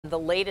The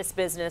latest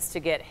business to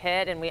get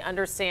hit, and we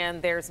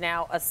understand there's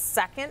now a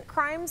second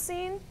crime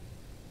scene.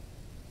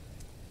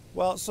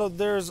 Well, so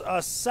there's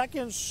a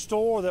second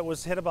store that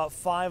was hit about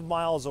 5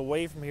 miles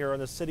away from here in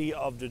the city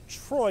of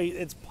Detroit.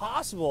 It's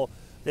possible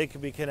they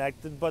could be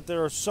connected, but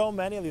there are so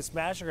many of these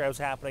smash and grabs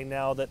happening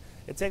now that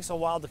it takes a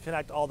while to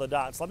connect all the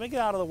dots. Let me get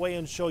out of the way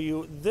and show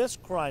you this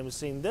crime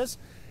scene. This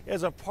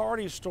is a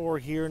party store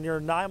here near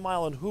 9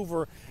 Mile and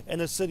Hoover in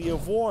the city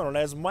of Warren. And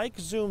as Mike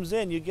zooms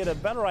in, you get a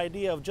better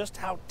idea of just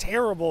how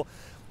terrible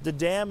the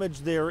damage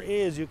there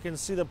is. You can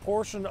see the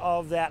portion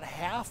of that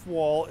half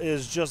wall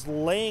is just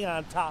laying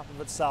on top of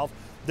itself.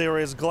 There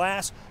is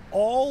glass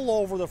all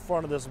over the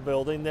front of this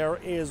building. There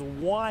is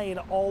wine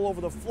all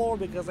over the floor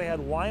because they had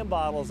wine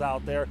bottles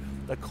out there.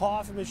 The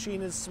coffee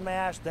machine is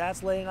smashed.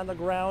 That's laying on the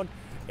ground.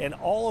 And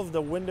all of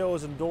the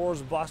windows and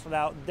doors busted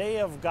out. They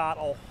have got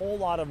a whole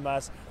lot of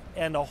mess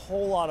and a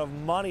whole lot of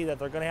money that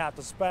they're going to have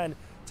to spend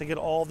to get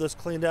all of this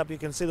cleaned up. You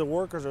can see the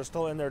workers are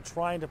still in there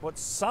trying to put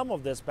some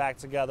of this back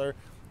together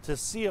to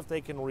see if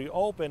they can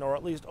reopen, or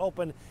at least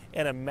open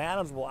in a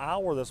manageable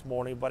hour this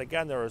morning. But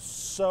again, there is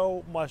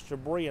so much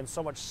debris and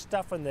so much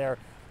stuff in there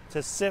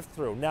to sift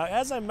through. Now,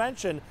 as I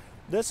mentioned,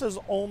 this is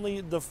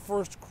only the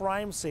first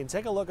crime scene.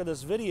 Take a look at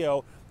this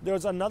video.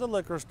 There's another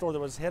liquor store that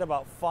was hit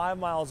about 5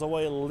 miles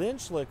away,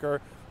 Lynch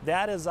Liquor.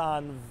 That is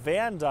on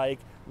Van Dyke,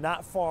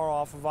 not far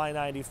off of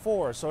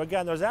I-94. So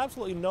again, there's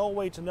absolutely no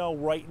way to know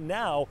right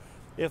now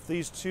if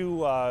these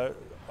two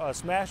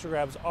smash and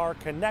grabs are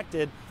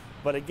connected.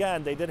 But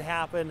again, they did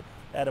happen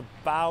at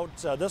about,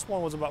 this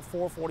one was about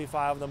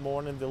 4:45 in the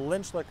morning. The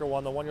Lynch Liquor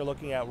one, the one you're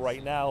looking at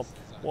right now,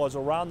 was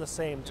around the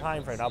same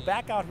time frame. Now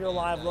back out here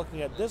live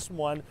looking at this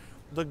one,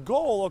 the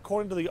goal,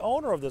 according to the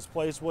owner of this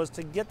place, was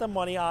to get the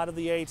money out of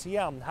the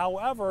ATM.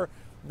 However,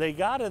 they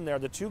got in there,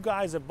 the two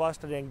guys that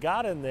busted in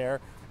got in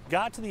there,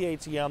 got to the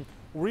ATM,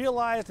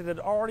 realized it had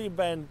already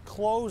been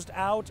closed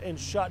out and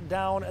shut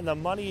down, and the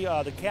money,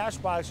 the cash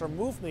box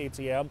removed from the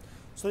ATM,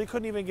 so they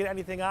couldn't even get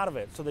anything out of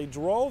it. So they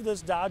drove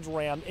this Dodge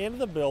Ram into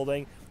the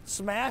building,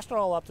 smashed it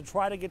all up to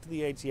try to get to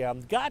the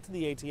ATM, got to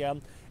the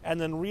ATM,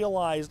 and then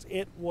realized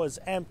it was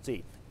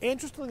empty.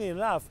 Interestingly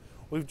enough,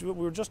 we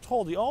were just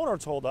told, the owner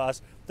told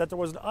us, that there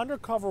was an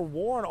undercover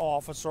warrant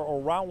officer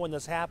around when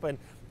this happened.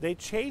 They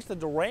chased the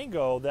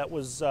Durango that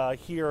was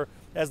here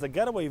as the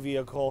getaway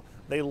vehicle.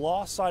 They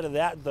lost sight of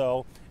that,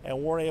 though,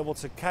 and weren't able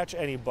to catch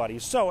anybody.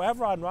 So,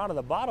 Everon Rana,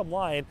 the bottom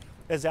line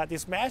is that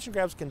these smash and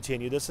grabs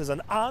continue. This is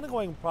an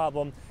ongoing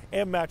problem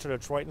in Metro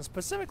Detroit, and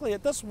specifically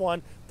at this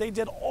one, they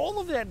did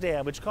all of that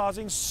damage,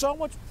 causing so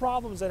much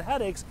problems and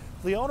headaches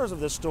for the owners of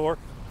this store,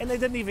 and they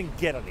didn't even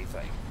get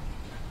anything.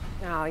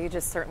 Oh, you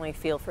just certainly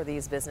feel for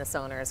these business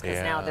owners,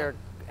 because now they're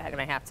going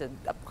to have to,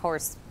 of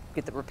course,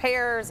 get the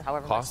repairs,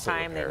 however much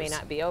time they may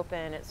not be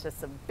open. It's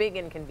just a big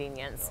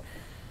inconvenience.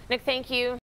 Nick, thank you.